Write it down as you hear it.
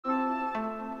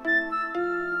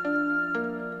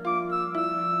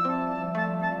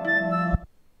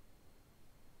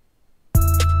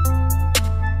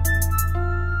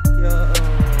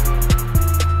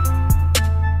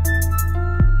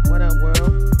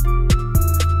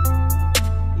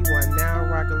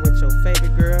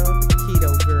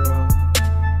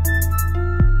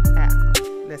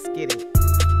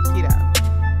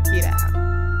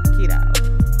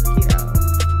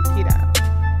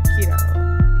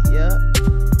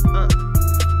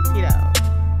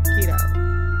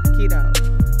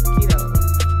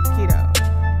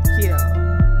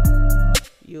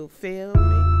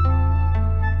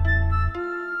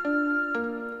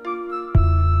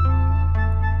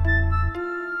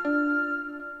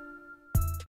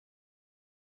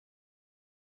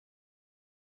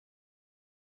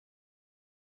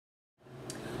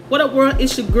What up, world?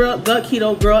 It's your girl, the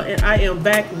Keto Girl, and I am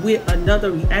back with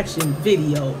another reaction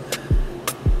video.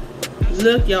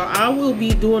 Look, y'all, I will be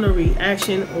doing a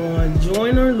reaction on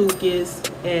Joyner Lucas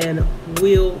and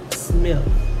Will Smith.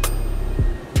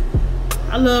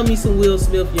 I love me some Will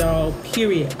Smith, y'all,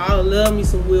 period. I love me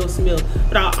some Will Smith,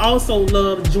 but I also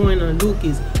love Joyner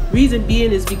Lucas. Reason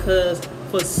being is because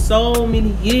for so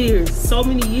many years,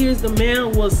 the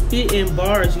man was spitting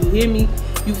bars. You hear me?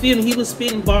 You feel me? He was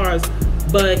spitting bars,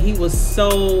 but he was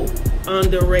so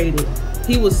underrated.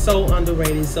 He was so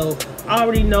underrated. So I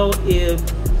already know if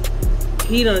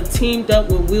he done teamed up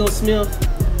with Will Smith,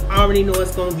 I already know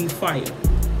it's gonna be fire.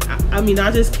 I mean,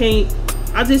 I just can't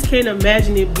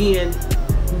imagine it being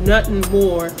nothing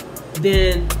more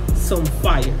than some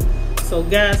fire. So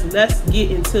guys, let's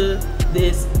get into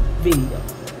this video.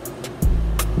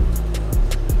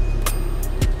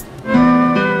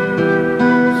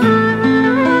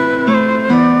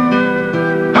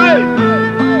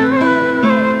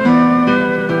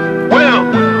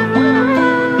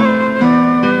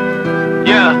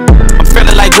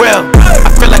 I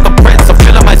feel like a prince, I'm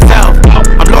feeling myself.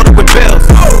 I'm loaded with bills,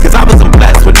 cause I wasn't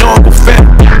blessed with no Uncle Phil.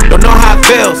 Don't know how it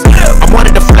feels. I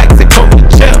wanted to flex, they told me to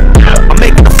chill. I'm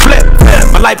making a flip,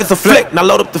 my life is a flick, now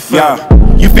load up the film.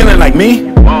 Yeah, you feeling like me?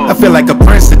 I feel like a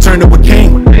prince that turned to a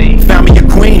king. Found me a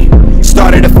queen,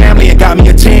 started a family and got me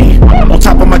a team. On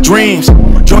top of my dreams,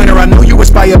 Joyner, I know you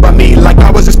inspired by me, like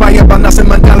I was inspired by Nelson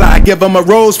Mandela. I give him a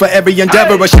rose for every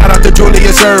endeavor. A shout out to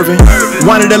Julius Erving,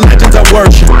 one of the legends I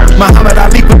worship. Muhammad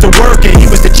Ali put to work and he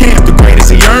was the champ, the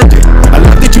greatest, he earned it. I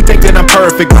love that you think that I'm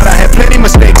perfect, but I had plenty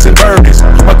mistakes and burdens.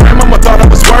 My grandmama thought I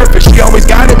was worth it, she always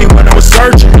guided me when I was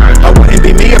searching. I wouldn't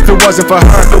be me if it wasn't for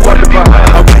her.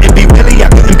 I wouldn't be Willie, I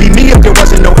couldn't be me if there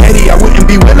wasn't no Eddie. I wouldn't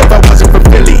be Will if I wasn't from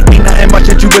Philly. Ain't nothing much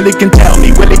that you really can tell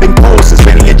me. Willie been cold since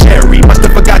Benny and Jerry.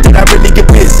 Musta forgot that I really get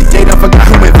busy. They done forgot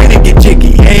who invented get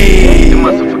jiggy. Hey,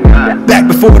 back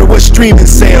before there was streaming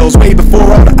sales, way before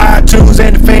all the iTunes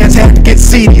and the fans had to get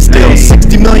CDs still.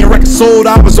 60 million records sold,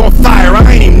 I was on fire, I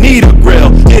ain't even need a grill.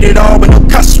 Did it all with no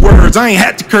cuss words, I ain't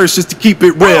had to curse just to keep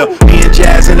it real. Me and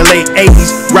Jazz in the late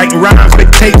 80s, writing rhymes,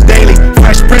 make tapes daily.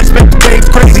 Fresh Prince make the babes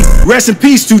crazy. Rest in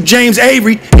peace to James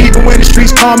Avery. Even when the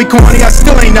streets call me corny, I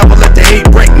still ain't never let the hate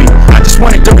break me. I just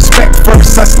wanted the respect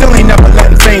first, I still ain't never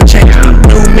letting fame change me.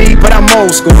 New me, but I'm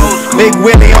old school. Big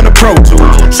Willie on the Pro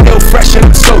Tools, still fresh and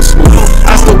I'm so smooth.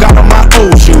 I still got on my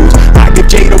old shoes. I give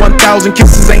Jada 1,000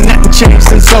 kisses, ain't nothing changed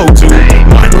since '02.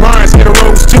 Martin Lawrence get a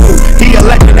rose too. He a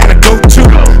legend and a go-to.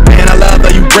 Man, I love how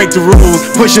you break the rules,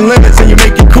 pushing limits and you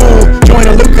make it cool.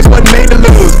 Joyner Lucas wasn't made to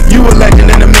lose. You a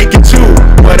legend and a make it too.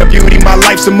 What a beauty, my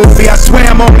life's a movie. I swear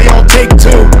I'm only on take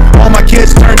two. All my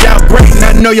kids turned out great, and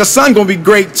I know your son gonna be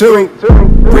great too.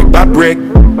 Brick by brick,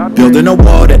 building a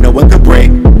wall that no one could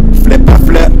break. Flip by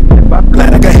flip,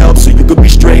 glad I could help so you could be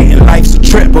straight. And life's a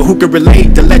trip, but who could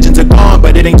relate? The legends are gone,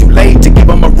 but it ain't too late to give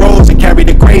them a rose and carry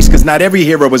the grace, cause not every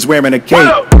hero was wearing a cape.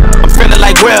 I'm feeling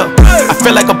like Will, I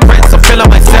feel like a prince, I'm feeling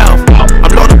myself.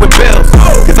 I'm loaded with bills,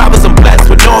 cause I wasn't blessed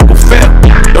with no Uncle Phil.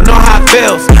 Don't know how it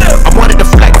feels. I wanted to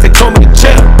flex, they told me to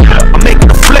chill. I'm making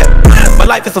a flip, my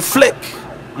life is a flick.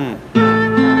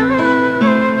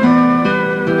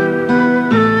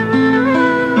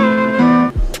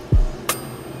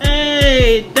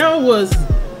 Hey, that was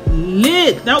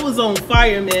lit. That was on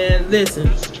fire, man. Listen,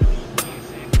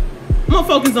 I'm gonna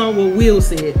focus on what Will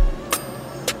said.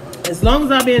 As long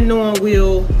as I've been knowing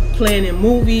Will, playing in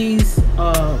movies,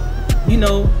 you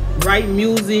know, writing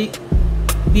music,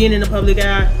 being in the public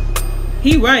eye,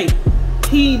 he right.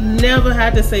 He never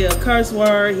had to say a curse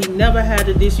word. He never had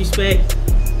to disrespect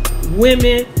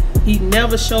women. He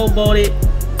never showboated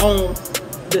on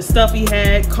the stuff he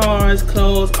had, cars,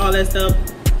 clothes, all that stuff.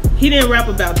 He didn't rap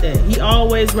about that. He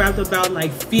always rapped about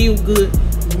like feel good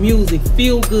music,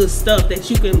 feel good stuff that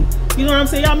you can, you know what I'm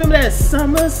saying? Y'all remember that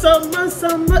summer, summer,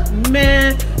 summer?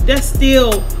 Man, that's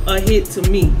still a hit to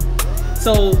me.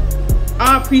 So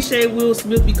I appreciate Will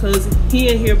Smith because he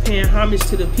in here paying homage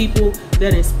to the people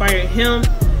that inspired him.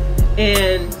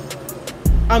 And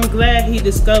I'm glad he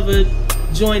discovered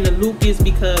Joyner Lucas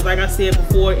because, like I said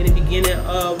before in the beginning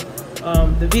of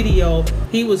the video,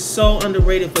 he was so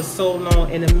underrated for so long,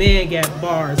 and the man got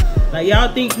bars. Like,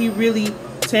 y'all think he really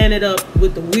tearing it up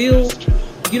with the Will,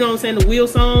 you know what I'm saying, the Will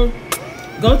song?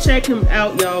 Go check him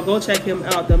out, y'all. Go check him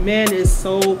out. The man is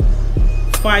so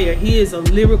fire. He is a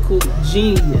lyrical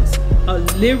genius. A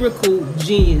lyrical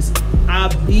genius. I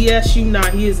BS you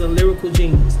not, he is a lyrical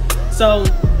genius. So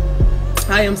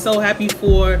I am so happy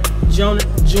for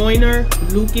Joyner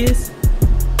Lucas.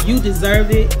 You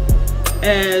deserve it.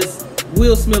 As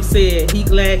Will Smith said, he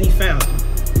glad he found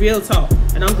you. Real talk.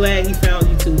 And I'm glad he found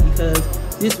you too, because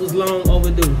this was long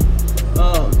overdue.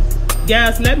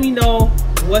 Guys, let me know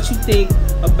what you think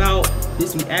about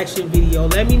this reaction video.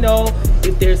 Let me know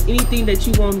if there's anything that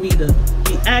you want me to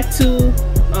react to.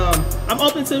 I'm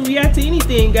open to react to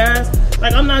anything, guys.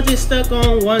 Like, I'm not just stuck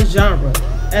on one genre,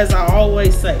 as I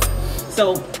always say.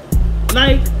 So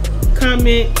like,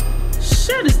 comment,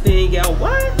 share this thing out.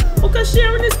 Why? Because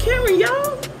sharing is caring,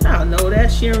 y'all. I know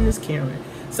that sharing is caring.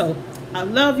 So I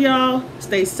love y'all.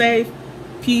 Stay safe.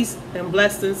 Peace and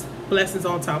blessings. Blessings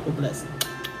on top of blessings.